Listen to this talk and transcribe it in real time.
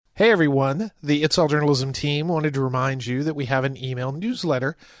Hey everyone, the It's All Journalism team wanted to remind you that we have an email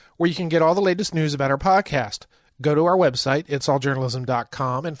newsletter where you can get all the latest news about our podcast. Go to our website,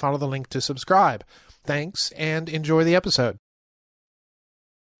 itsalljournalism.com, and follow the link to subscribe. Thanks, and enjoy the episode.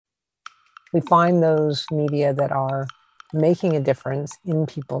 We find those media that are making a difference in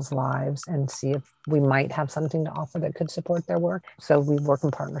people's lives and see if we might have something to offer that could support their work. So we work in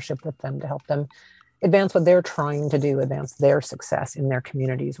partnership with them to help them advance what they're trying to do, advance their success in their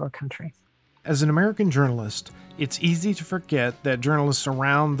communities or country. As an American journalist, it's easy to forget that journalists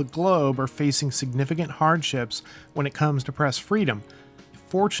around the globe are facing significant hardships when it comes to press freedom.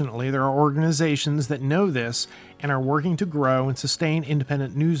 Fortunately, there are organizations that know this and are working to grow and sustain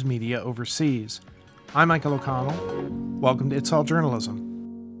independent news media overseas. I'm Michael O'Connell. Welcome to It's All Journalism.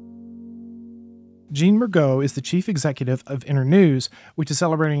 Jean Murgot is the chief executive of Internews, which is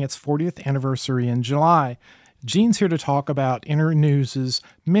celebrating its 40th anniversary in July. Jean's here to talk about Internews'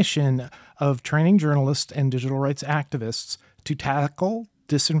 mission of training journalists and digital rights activists to tackle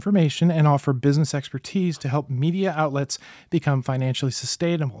disinformation and offer business expertise to help media outlets become financially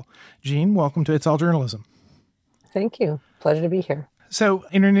sustainable. Jean, welcome to It's All Journalism. Thank you. Pleasure to be here. So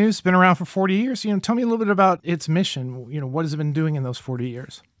Internews has been around for 40 years. Tell me a little bit about its mission. What has it been doing in those 40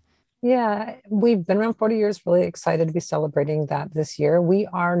 years? Yeah, we've been around 40 years, really excited to be celebrating that this year. We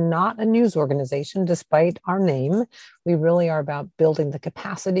are not a news organization, despite our name. We really are about building the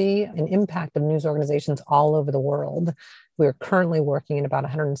capacity and impact of news organizations all over the world. We're currently working in about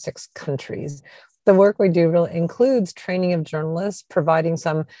 106 countries. The work we do really includes training of journalists, providing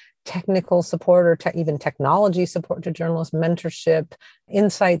some technical support or even technology support to journalists, mentorship,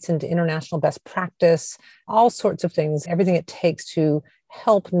 insights into international best practice, all sorts of things, everything it takes to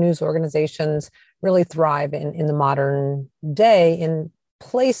help news organizations really thrive in the modern day in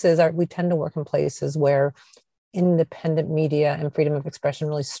places. We tend to work in places where independent media and freedom of expression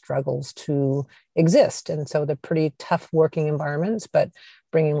really struggles to exist. And so they're pretty tough working environments, but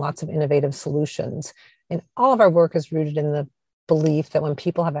bringing lots of innovative solutions. And all of our work is rooted in the belief that when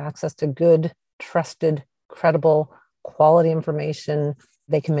people have access to good, trusted, credible, quality information,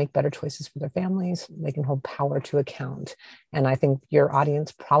 they can make better choices for their families. They can hold power to account. And I think your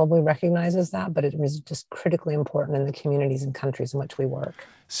audience probably recognizes that, but it is just critically important in the communities and countries in which we work.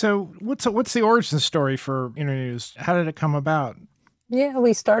 So what's the origin story for Internews? How did it come about? Yeah,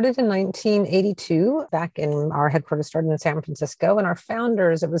 we started in 1982, back in our headquarters started in San Francisco. And our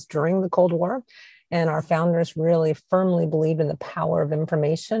founders, it was during the Cold War. And our founders really firmly believed in the power of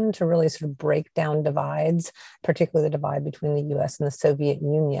information to really sort of break down divides, particularly the divide between the US and the Soviet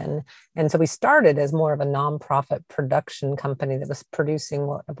Union. And so we started as more of a nonprofit production company that was producing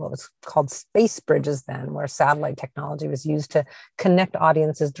what was called space bridges then, where satellite technology was used to connect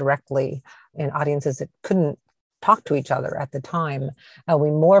audiences directly and audiences that couldn't talk to each other at the time. We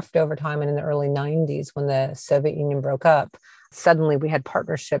morphed over time, and in the early 90s, when the Soviet Union broke up, suddenly we had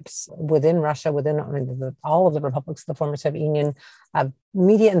partnerships within Russia, within all of the republics of the former Soviet Union, of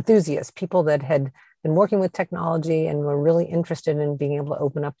media enthusiasts, people that had been working with technology and were really interested in being able to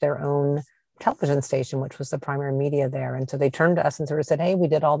open up their own television station, which was the primary media there. And so they turned to us and sort of said, hey, we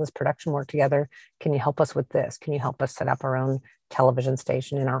did all this production work together. Can you help us with this? Can you help us set up our own television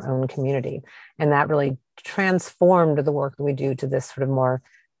station in our own community? And that really transformed the work that we do to this sort of more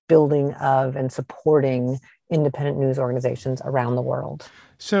building of and supporting independent news organizations around the world.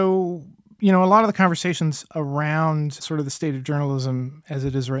 So, a lot of the conversations around sort of the state of journalism as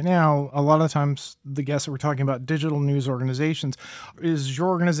it is right now, a lot of times the guests that we're talking about digital news organizations. Is your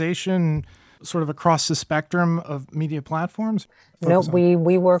organization sort of across the spectrum of media platforms? No, we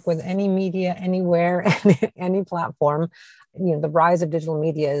work with any media, anywhere, any platform. The rise of digital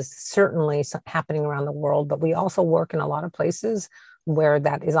media is certainly happening around the world, but we also work in a lot of places where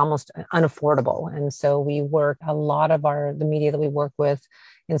that is almost unaffordable. And so we work a lot of the media that we work with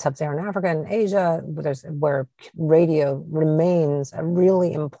in sub-Saharan Africa and Asia, where radio remains a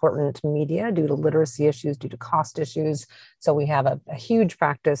really important media due to literacy issues, due to cost issues. So we have a huge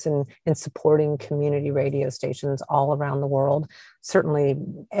practice in supporting community radio stations all around the world. Certainly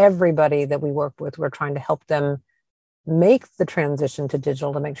everybody that we work with, we're trying to help them make the transition to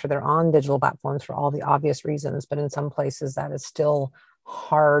digital, to make sure they're on digital platforms for all the obvious reasons. But in some places that is still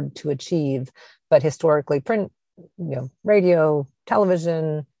hard to achieve. But historically, print, radio,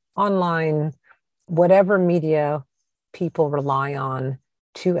 television, online, whatever media people rely on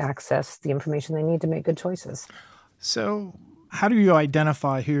to access the information they need to make good choices. So how do you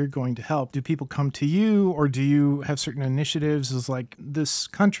identify who you're going to help? Do people come to you, or do you have certain initiatives as like this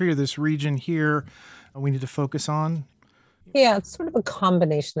country or this region here we need to focus on? Yeah, it's sort of a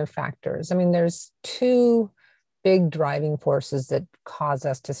combination of factors. I mean, there's two big driving forces that cause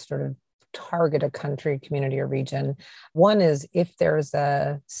us to sort of target a country, community, or region. One is if there's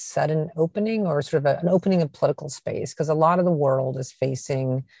a sudden opening or sort of an opening of political space, because a lot of the world is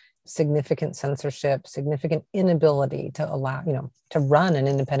facing significant censorship, significant inability to allow, to run an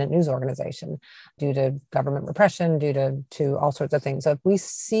independent news organization due to government repression, due to all sorts of things. So if we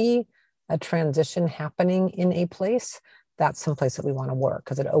see a transition happening in a place, that's someplace that we want to work,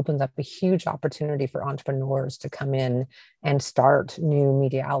 because it opens up a huge opportunity for entrepreneurs to come in and start new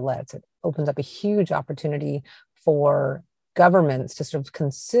media outlets. It opens up a huge opportunity for governments to sort of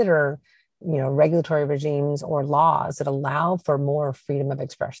consider regulatory regimes or laws that allow for more freedom of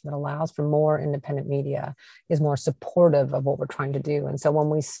expression, that allows for more independent media, is more supportive of what we're trying to do. And so when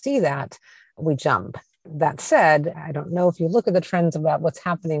we see that, we jump. That said, I don't know if you look at the trends about what's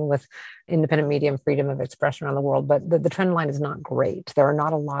happening with independent media and freedom of expression around the world, but the trend line is not great. There are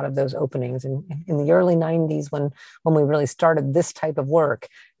not a lot of those openings. And in the early 90s, when we really started this type of work,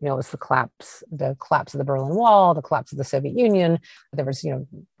 it was the collapse of the Berlin Wall, the collapse of the Soviet Union. There was,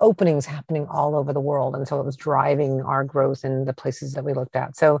 openings happening all over the world. And so it was driving our growth in the places that we looked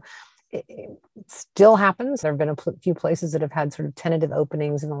at. So it still happens. There have been a few places that have had sort of tentative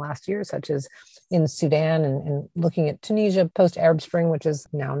openings in the last year, such as in Sudan and looking at Tunisia post-Arab Spring, which is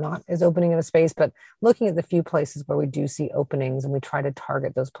now not as opening of a space, but looking at the few places where we do see openings, and we try to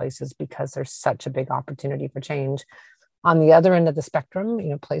target those places because there's such a big opportunity for change. On the other end of the spectrum,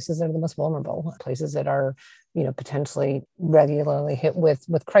 places that are the most vulnerable, places that are, potentially regularly hit with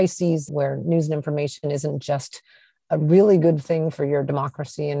crises, where news and information isn't just a really good thing for your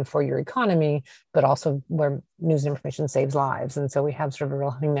democracy and for your economy, but also where news and information saves lives. And so we have sort of a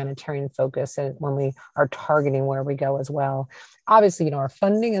real humanitarian focus when we are targeting where we go as well. Obviously, our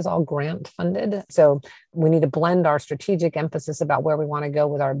funding is all grant funded. So we need to blend our strategic emphasis about where we want to go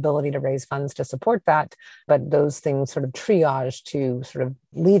with our ability to raise funds to support that. But those things sort of triage to sort of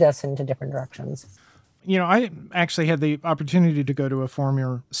lead us into different directions. I actually had the opportunity to go to a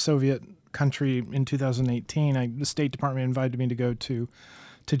former Soviet country in 2018. The State Department invited me to go to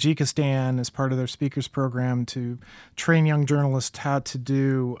Tajikistan as part of their speakers program to train young journalists how to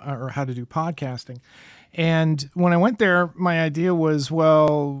do podcasting. And when I went there, my idea was,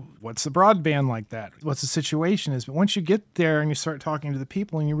 well, what's the broadband like that? What's the situation is? But once you get there and you start talking to the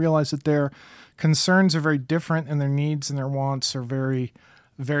people and you realize that their concerns are very different and their needs and their wants are very,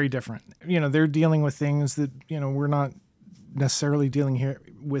 very different. They're dealing with things that, we're not necessarily dealing here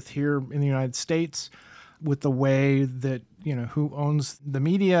in the United States, with the way that, who owns the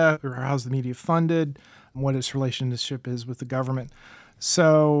media or how's the media funded, what its relationship is with the government.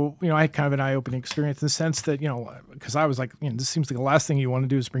 So, I had kind of an eye-opening experience in the sense that, because I was like, this seems like the last thing you want to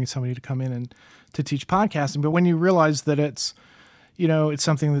do is bring somebody to come in and to teach podcasting. But when you realize that it's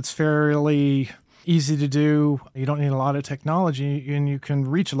something that's fairly easy to do, you don't need a lot of technology, and you can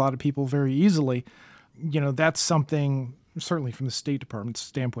reach a lot of people very easily, that's something, certainly from the State Department's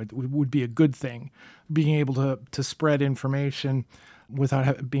standpoint, would be a good thing, being able to spread information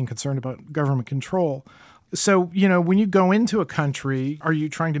without being concerned about government control. So, when you go into a country, are you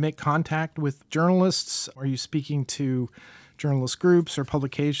trying to make contact with journalists? Are you speaking to journalist groups or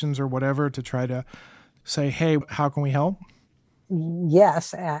publications or whatever to try to say, hey, how can we help?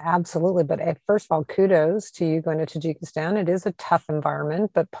 Yes, absolutely. But first of all, kudos to you going to Tajikistan. It is a tough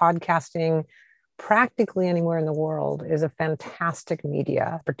environment, but podcasting practically anywhere in the world is a fantastic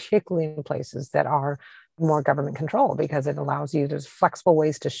media, particularly in places that are more government control, because it allows you, there's flexible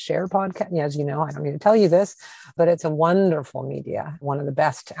ways to share podcasts. As you know, I don't need to tell you this, but it's a wonderful media, one of the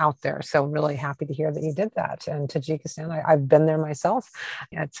best out there. So I'm really happy to hear that you did that. And Tajikistan, I've been there myself.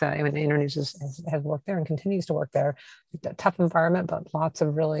 Internews has worked there and continues to work there. A tough environment, but lots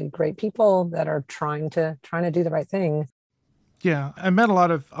of really great people that are trying to do the right thing. Yeah, I met a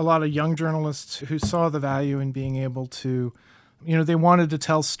lot of young journalists who saw the value in being able to, they wanted to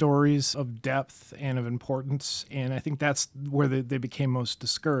tell stories of depth and of importance, and I think that's where they became most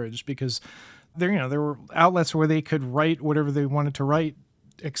discouraged, because there were outlets where they could write whatever they wanted to write,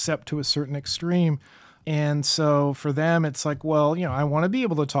 except to a certain extreme, and so for them it's like, well, I want to be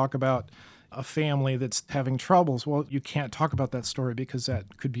able to talk about a family that's having troubles. Well, you can't talk about that story because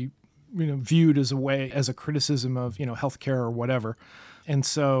that could be viewed as a criticism of, healthcare or whatever. And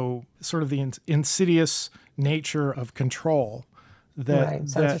so sort of the insidious nature of control right.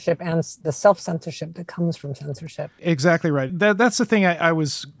 Censorship and the self-censorship that comes from censorship. Exactly right. That's the thing I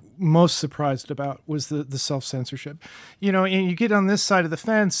was most surprised about, was the self-censorship. And you get on this side of the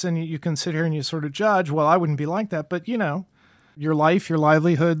fence and you can sit here and you sort of judge, well, I wouldn't be like that. But, your life, your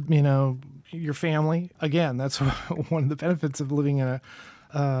livelihood, your family, again, that's one of the benefits of living in a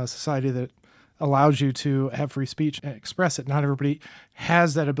society that allows you to have free speech and express it. Not everybody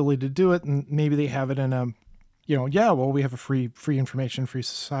has that ability to do it, and maybe they have it in a, we have a free information, free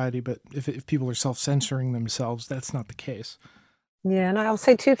society, but if people are self-censoring themselves, that's not the case. Yeah, and I'll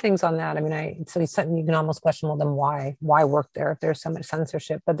say two things on that. I mean, so you can almost question, well, then why work there if there's so much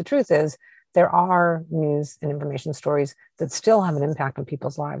censorship? But the truth is, there are news and information stories that still have an impact on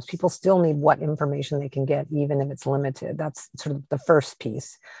people's lives. People still need what information they can get, even if it's limited. That's sort of the first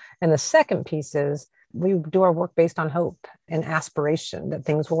piece. And the second piece is we do our work based on hope and aspiration that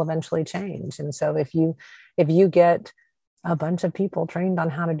things will eventually change. And so if you get a bunch of people trained on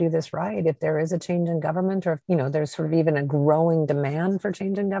how to do this right, if there is a change in government, or if, there's sort of even a growing demand for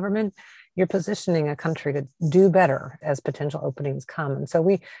change in government, you're positioning a country to do better as potential openings come. And so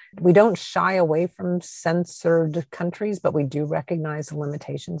we don't shy away from censored countries, but we do recognize the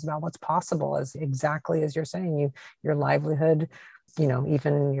limitations about what's possible, as exactly as you're saying, your livelihood,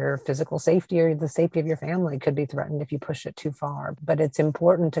 even your physical safety or the safety of your family could be threatened if you push it too far. But it's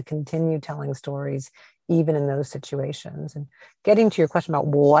important to continue telling stories even in those situations. And getting to your question about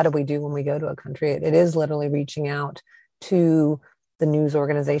what do we do when we go to a country, it is literally reaching out to the news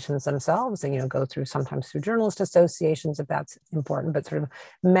organizations themselves and, sometimes through journalist associations if that's important, but sort of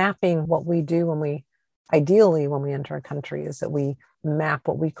mapping what we do when we enter a country is that we map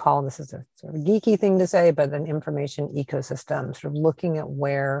what we call, this is a sort of geeky thing to say, but an information ecosystem, sort of looking at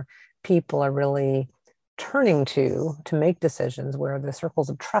where people are really turning to make decisions, where the circles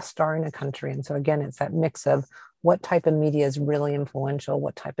of trust are in a country. And so again, it's that mix of what type of media is really influential,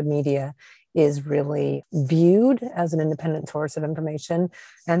 what type of media is really viewed as an independent source of information,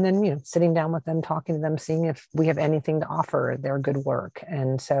 and then sitting down with them, talking to them, seeing if we have anything to offer their good work.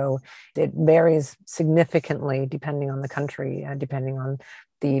 And so it varies significantly depending on the country, depending on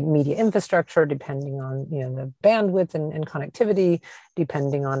the media infrastructure, depending on the bandwidth and connectivity,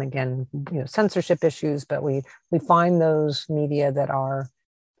 depending on, again, censorship issues. But we find those media that are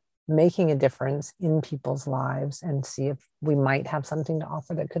making a difference in people's lives and see if we might have something to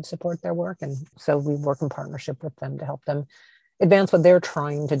offer that could support their work. And so we work in partnership with them to help them advance what they're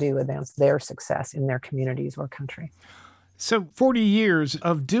trying to do, advance their success in their communities or country. So 40 years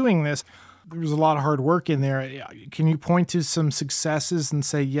of doing this, there was a lot of hard work in there. Can you point to some successes and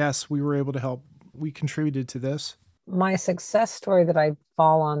say, yes, we were able to help, we contributed to this? My success story that I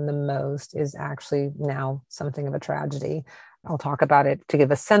fall on the most is actually now something of a tragedy. I'll talk about it to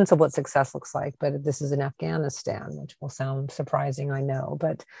give a sense of what success looks like, but this is in Afghanistan, which will sound surprising, I know.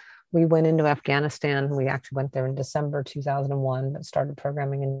 But we went into Afghanistan. We actually went there in December 2001, but started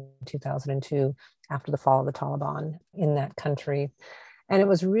programming in 2002 after the fall of the Taliban in that country. And it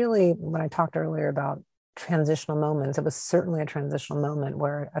was really, when I talked earlier about transitional moments, it was certainly a transitional moment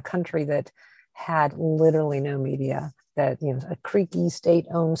where a country that had literally no media, that, a creaky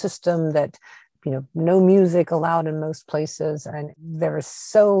state-owned system, that no music allowed in most places. And there was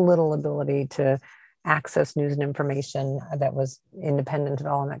so little ability to access news and information that was independent at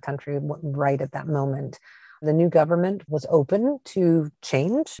all in that country right at that moment. The new government was open to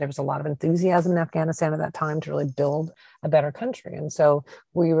change. There was a lot of enthusiasm in Afghanistan at that time to really build a better country. And so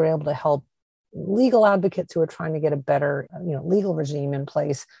we were able to help legal advocates who were trying to get a better, legal regime in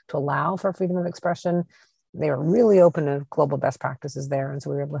place to allow for freedom of expression. They were really open to global best practices there. And so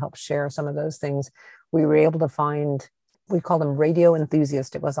we were able to help share some of those things. We were able to find, we called them radio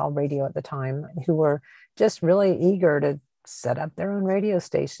enthusiasts. It was all radio at the time, who were just really eager to set up their own radio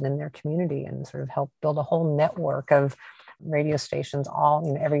station in their community and sort of help build a whole network of radio stations, all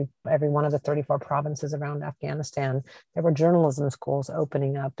in every one of the 34 provinces around Afghanistan. There were journalism schools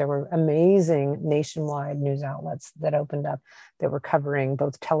opening up. There were amazing nationwide news outlets that opened up that were covering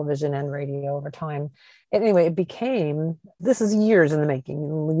both television and radio over time. Anyway, it became, this is years in the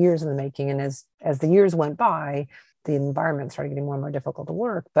making. And as the years went by, the environment started getting more and more difficult to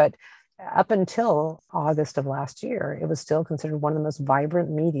work. But up until August of last year, it was still considered one of the most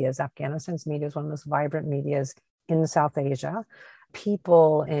vibrant medias. Afghanistan's media is one of the most vibrant medias in South Asia.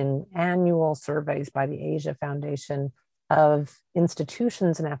 People in annual surveys by the Asia Foundation of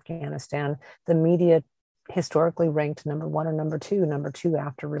institutions in Afghanistan, the media historically ranked number one or number two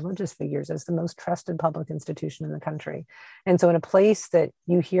after religious figures as the most trusted public institution in the country. And so in a place that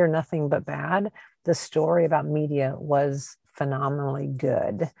you hear nothing but bad, the story about media was phenomenally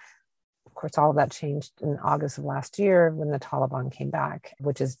good. Of course, all of that changed in August of last year when the Taliban came back,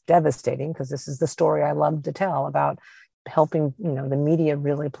 which is devastating because this is the story I love to tell about helping, the media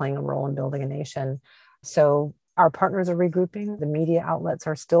really playing a role in building a nation. So our partners are regrouping. The media outlets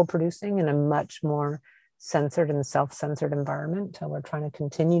are still producing in a much more censored and self-censored environment. We're trying to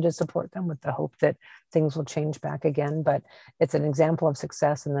continue to support them with the hope that things will change back again. But it's an example of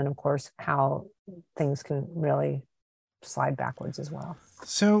success. And then, of course, how things can really slide backwards as well.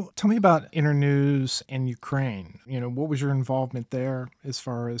 So tell me about Internews and Ukraine. What was your involvement there as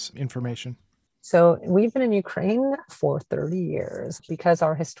far as information? So we've been in Ukraine for 30 years because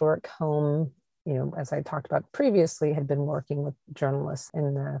our historic home, as I talked about previously, had been working with journalists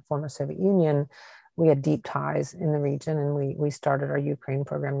in the former Soviet Union. We had deep ties in the region, and we started our Ukraine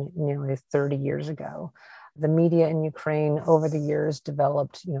program nearly 30 years ago. The media in Ukraine over the years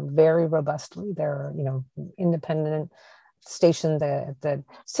developed, very robustly. There are, independent stations at the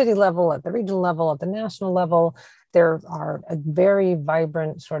city level, at the regional level, at the national level. There are a very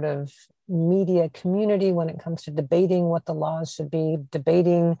vibrant sort of media community when it comes to debating what the laws should be,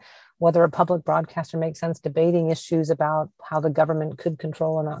 debating whether a public broadcaster makes sense, debating issues about how the government could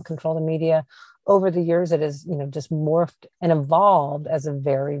control or not control the media. Over the years, it has, just morphed and evolved as a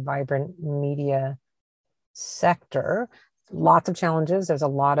very vibrant media sector. Lots of challenges. There's a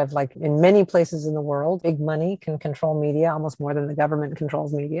lot of, like in many places in the world, big money can control media almost more than the government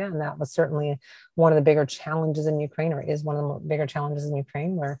controls media. And that was certainly one of the bigger challenges in Ukraine, or is one of the bigger challenges in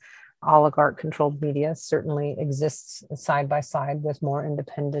Ukraine, where oligarch controlled media certainly exists side by side with more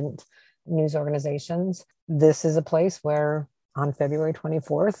independent news organizations. This is a place where on February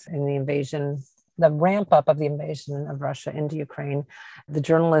 24th, in the ramp up of the invasion of Russia into Ukraine, the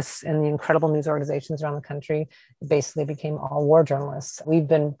journalists and the incredible news organizations around the country basically became all war journalists. We've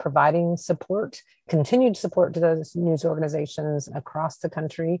been providing support, continued support to those news organizations across the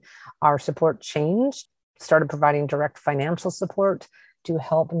country. Our support changed, started providing direct financial support to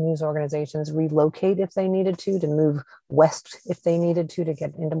help news organizations relocate if they needed to move west if they needed to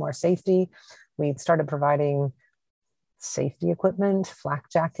get into more safety. We started providing safety equipment, flak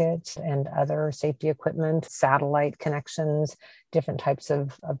jackets, and other safety equipment, satellite connections, different types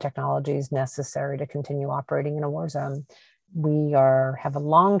of technologies necessary to continue operating in a war zone. We have a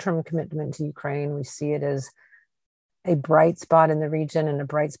long-term commitment to Ukraine. We see it as a bright spot in the region and a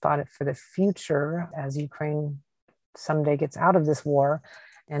bright spot for the future as Ukraine someday gets out of this war.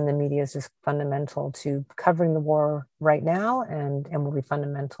 And the media is just fundamental to covering the war right now and will be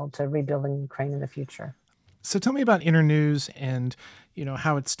fundamental to rebuilding Ukraine in the future. So tell me about Internews and,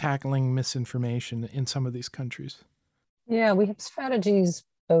 how it's tackling misinformation in some of these countries. Yeah, we have strategies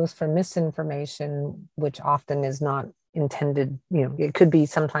both for misinformation, which often is not intended, it could be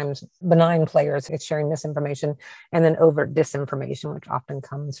sometimes benign players sharing misinformation, and then overt disinformation, which often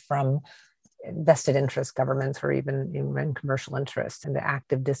comes from vested interest governments or even in commercial interests, and the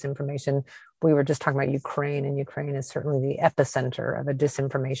active disinformation. We were just talking about Ukraine, and Ukraine is certainly the epicenter of a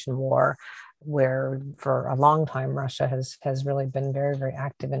disinformation war, where for a long time Russia has really been very, very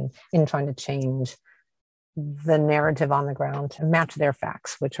active in trying to change the narrative on the ground to match their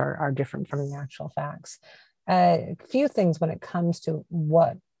facts, which are different from the actual facts. A few things when it comes to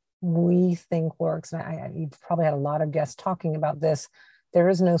what we think works, and you've probably had a lot of guests talking about this. There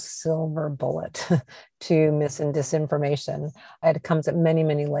is no silver bullet to mis and disinformation. It comes at many,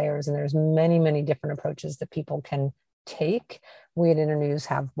 many layers, and there's many, many different approaches that people can take. We at Internews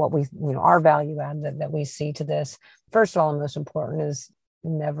have what our value add that we see to this. First of all, and most important is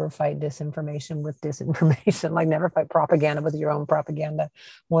never fight disinformation with disinformation, like never fight propaganda with your own propaganda.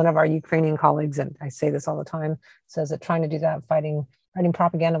 One of our Ukrainian colleagues, and I say this all the time, says that trying to do that, fighting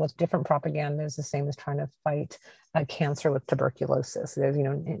propaganda with different propaganda is the same as trying to fight cancer with tuberculosis. There's,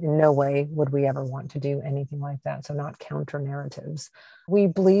 in no way would we ever want to do anything like that. So not counter narratives. We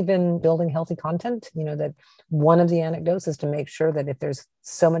believe in building healthy content, that one of the anecdotes is to make sure that if there's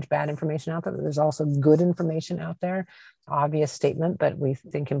so much bad information out there, that there's also good information out there. Obvious statement, but we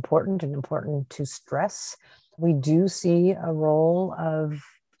think important to stress. We do see a role of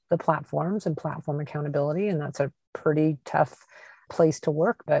the platforms and platform accountability, and that's a pretty tough place to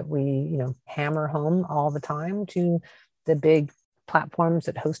work, but we hammer home all the time to the big platforms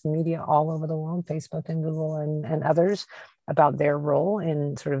that host media all over the world, Facebook and Google and others, about their role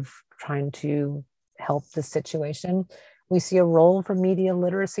in sort of trying to help the situation. We see a role for media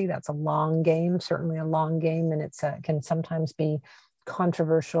literacy. That's a long game, certainly a long game, and it can sometimes be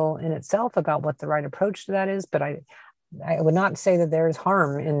controversial in itself about what the right approach to that is, but I would not say that there is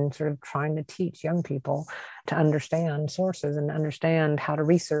harm in sort of trying to teach young people to understand sources and understand how to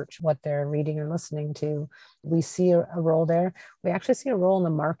research what they're reading or listening to. We see a role there. We actually see a role in the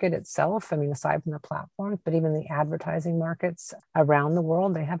market itself. I mean, aside from the platforms, but even the advertising markets around the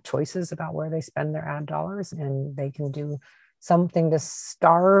world, they have choices about where they spend their ad dollars, and they can do something to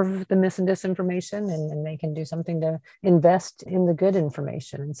starve the mis and disinformation, and they can do something to invest in the good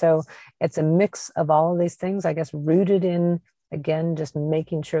information. And so it's a mix of all of these things, I guess, rooted in, again, just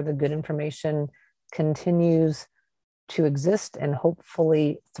making sure the good information continues to exist and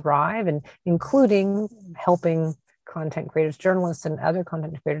hopefully thrive, and including helping content creators, journalists, and other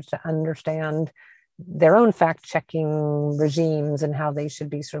content creators to understand their own fact-checking regimes and how they should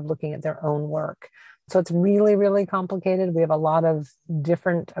be sort of looking at their own work. So it's really, really complicated. We have a lot of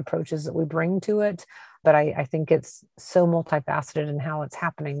different approaches that we bring to it, but I think it's so multifaceted in how it's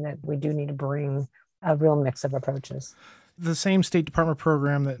happening that we do need to bring a real mix of approaches. The same State Department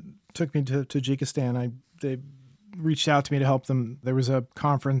program that took me to Tajikistan, they reached out to me to help them. There was a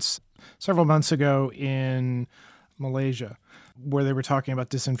conference several months ago in Malaysia where they were talking about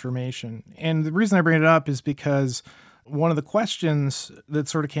disinformation. And the reason I bring it up is because one of the questions that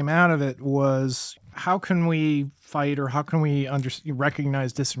sort of came out of it was, how can we fight, or how can we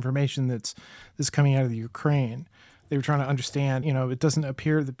recognize disinformation that's coming out of the Ukraine? They were trying to understand, it doesn't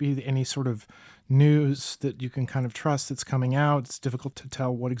appear to be any sort of news that you can kind of trust that's coming out. It's difficult to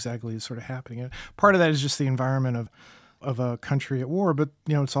tell what exactly is sort of happening. Part of that is just the environment of a country at war, but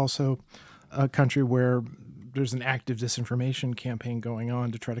it's also a country where there's an active disinformation campaign going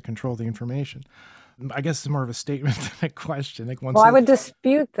on to try to control the information. I guess it's more of a statement than a question. I would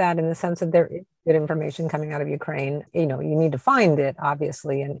dispute that in the sense that there is good information coming out of Ukraine. You need to find it,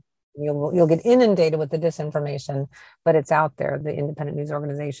 obviously, and you'll get inundated with the disinformation, but it's out there. The independent news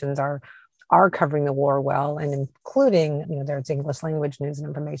organizations are covering the war well, and including, there's English language news and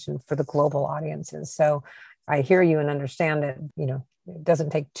information for the global audiences. So I hear you and understand that, it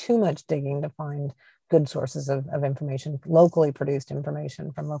doesn't take too much digging to find good sources of information, locally produced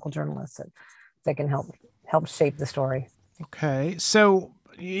information from local journalists that can help shape the story. Okay. So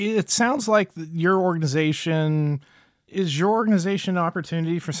it sounds like your organization an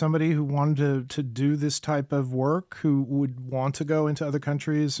opportunity for somebody who wanted to do this type of work, who would want to go into other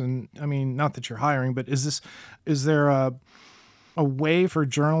countries? And I mean, not that you're hiring, but is there a way for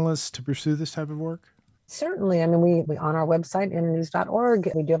journalists to pursue this type of work? Certainly. I mean, we on our website,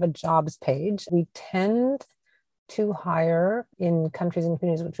 internews.org, we do have a jobs page. We tend to hire in countries and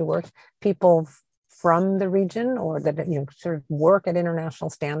communities in which we work, people from the region, or that sort of work at international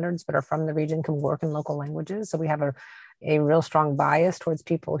standards but are from the region, can work in local languages. So we have a real strong bias towards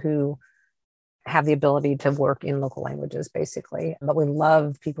people who have the ability to work in local languages, basically. But we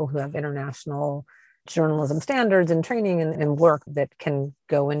love people who have international journalism standards and training and work that can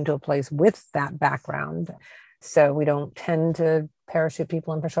go into a place with that background. So we don't tend to parachute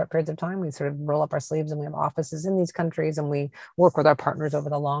people in for short periods of time. We sort of roll up our sleeves, and we have offices in these countries, and we work with our partners over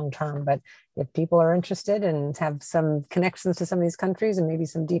the long term. But if people are interested and have some connections to some of these countries and maybe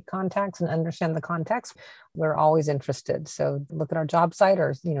some deep contacts and understand the context, we're always interested. So look at our job site,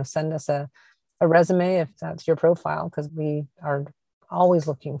 or send us a resume if that's your profile, because we are always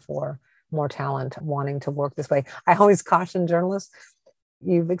looking for more talent wanting to work this way. I always caution journalists,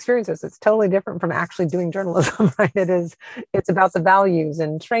 you've experienced this, it's totally different from actually doing journalism, right? It's about the values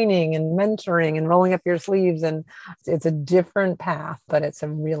and training and mentoring and rolling up your sleeves, and it's a different path, but it's a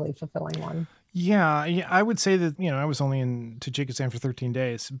really fulfilling one. Yeah, I would say that, I was only in Tajikistan for 13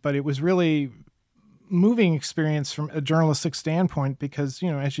 days, but it was really moving experience from a journalistic standpoint, because,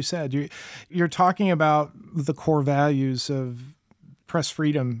 as you said, you're talking about the core values of press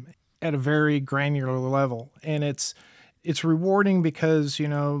freedom at a very granular level. And it's rewarding because,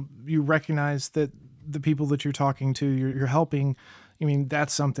 you recognize that the people that you're talking to, you're helping. I mean,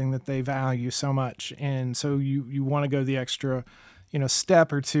 that's something that they value so much. And so you want to go the extra,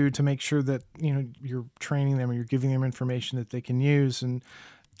 step or two to make sure that, you're training them, or you're giving them information that they can use. And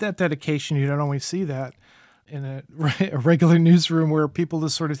that dedication, you don't always see that in a regular newsroom, where people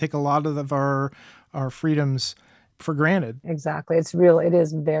just sort of take a lot of our freedoms for granted. Exactly. It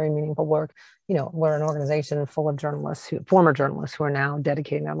is very meaningful work. We're an organization full of former journalists who are now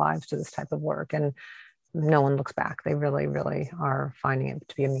dedicating their lives to this type of work, and no one looks back. They really, really are finding it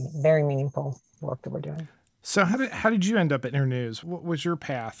to be a very meaningful work that we're doing. So how did you end up at Internews? What was your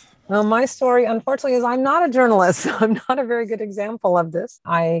path? Well, my story, unfortunately, is I'm not a journalist. So I'm not a very good example of this.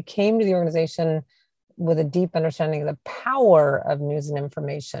 I came to the organization with a deep understanding of the power of news and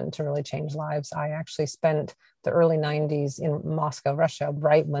information to really change lives. I actually spent the early 90s in Moscow, Russia,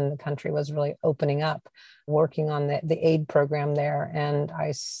 right when the country was really opening up, working on the aid program there. And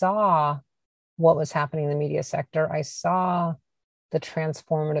I saw what was happening in the media sector. I saw the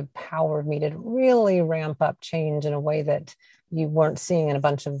transformative power of media to really ramp up change in a way that you weren't seeing in a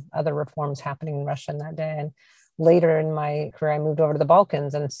bunch of other reforms happening in Russia in that day. And later in my career, I moved over to the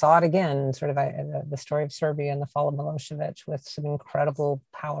Balkans and saw it again, sort of the story of Serbia and the fall of Milosevic, with some incredible,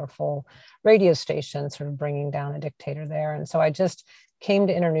 powerful radio stations sort of bringing down a dictator there. And so I just came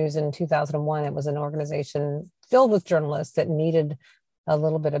to Internews in 2001. It was an organization filled with journalists that needed a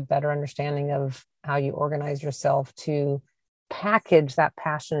little bit of better understanding of how you organize yourself to package that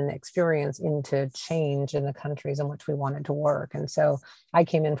passion and experience into change in the countries in which we wanted to work. And so I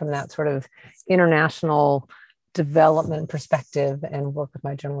came in from that sort of international development perspective and work with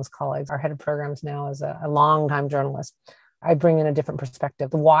my journalist colleagues. Our head of programs now is a longtime journalist. I bring in a different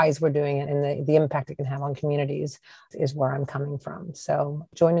perspective. The whys we're doing it and the impact it can have on communities is where I'm coming from. So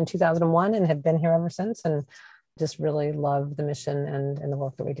joined in 2001 and have been here ever since, and just really love the mission and the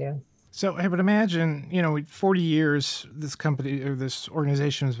work that we do. So I would imagine, 40 years this company or this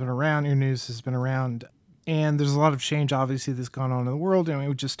organization has been around, Internews has been around, and there's a lot of change, obviously, that's gone on in the world. I mean,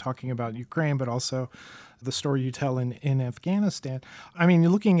 we're just talking about Ukraine, but also the story you tell in Afghanistan. I mean,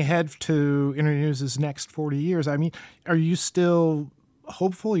 you're looking ahead to Internews' next 40 years. I mean, are you still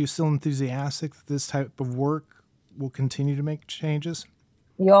hopeful? Are you still enthusiastic that this type of work will continue to make changes?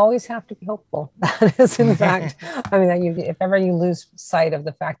 You always have to be hopeful. That is, in fact, I mean, if ever you lose sight of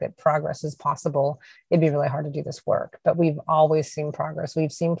the fact that progress is possible, it'd be really hard to do this work. But we've always seen progress.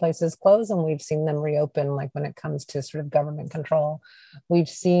 We've seen places close and we've seen them reopen, like when it comes to sort of government control. We've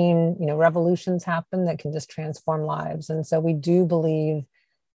seen, revolutions happen that can just transform lives. And so we do believe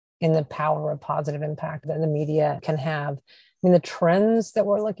in the power of positive impact that the media can have. I mean, the trends that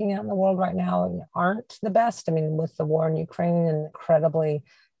we're looking at in the world right now aren't the best. I mean, with the war in Ukraine and the incredibly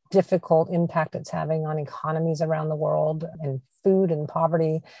difficult impact it's having on economies around the world and food and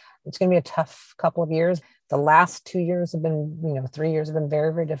poverty, it's going to be a tough couple of years. The last 2 years have been, 3 years have been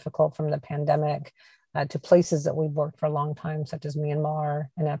very, very difficult, from the pandemic to places that we've worked for a long time, such as Myanmar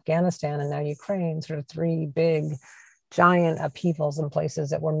and Afghanistan and now Ukraine, sort of three big giant upheavals in places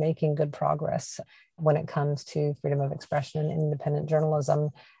that we're making good progress when it comes to freedom of expression and independent journalism,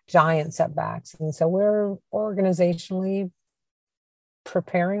 giant setbacks. And so we're organizationally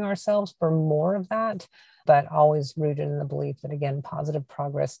preparing ourselves for more of that, but always rooted in the belief that, again, positive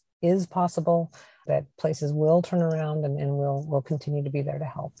progress is possible, that places will turn around and we'll continue to be there to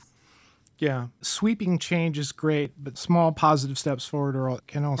help. Yeah. Sweeping change is great, but small positive steps forward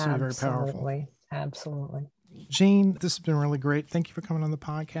can also be very powerful. Absolutely. Jean, this has been really great. Thank you for coming on the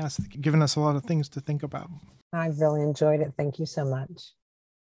podcast. You've given us a lot of things to think about. I've really enjoyed it. Thank you so much.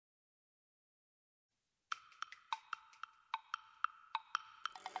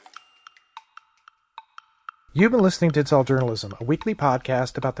 You've been listening to It's All Journalism, a weekly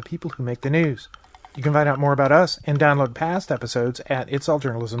podcast about the people who make the news. You can find out more about us and download past episodes at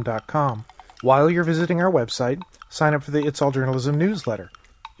itsalljournalism.com. While you're visiting our website, sign up for the It's All Journalism newsletter.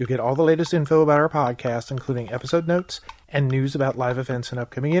 You'll get all the latest info about our podcast, including episode notes and news about live events and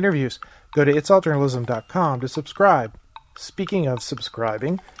upcoming interviews. Go to itsalljournalism.com to subscribe. Speaking of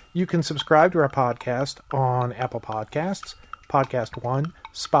subscribing, you can subscribe to our podcast on Apple Podcasts, Podcast One,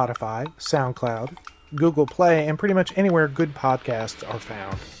 Spotify, SoundCloud, Google Play, and pretty much anywhere good podcasts are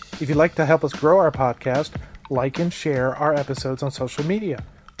found. If you'd like to help us grow our podcast, like and share our episodes on social media.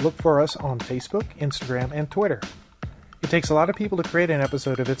 Look for us on Facebook, Instagram, and Twitter. It takes a lot of people to create an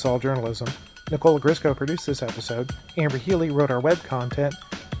episode of It's All Journalism. Nicola Grisco produced this episode. Amber Healy wrote our web content.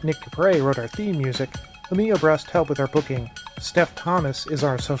 Nick Capre wrote our theme music. Emilio Brust helped with our booking. Steph Thomas is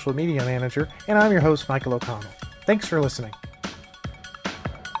our social media manager. And I'm your host, Michael O'Connell. Thanks for listening.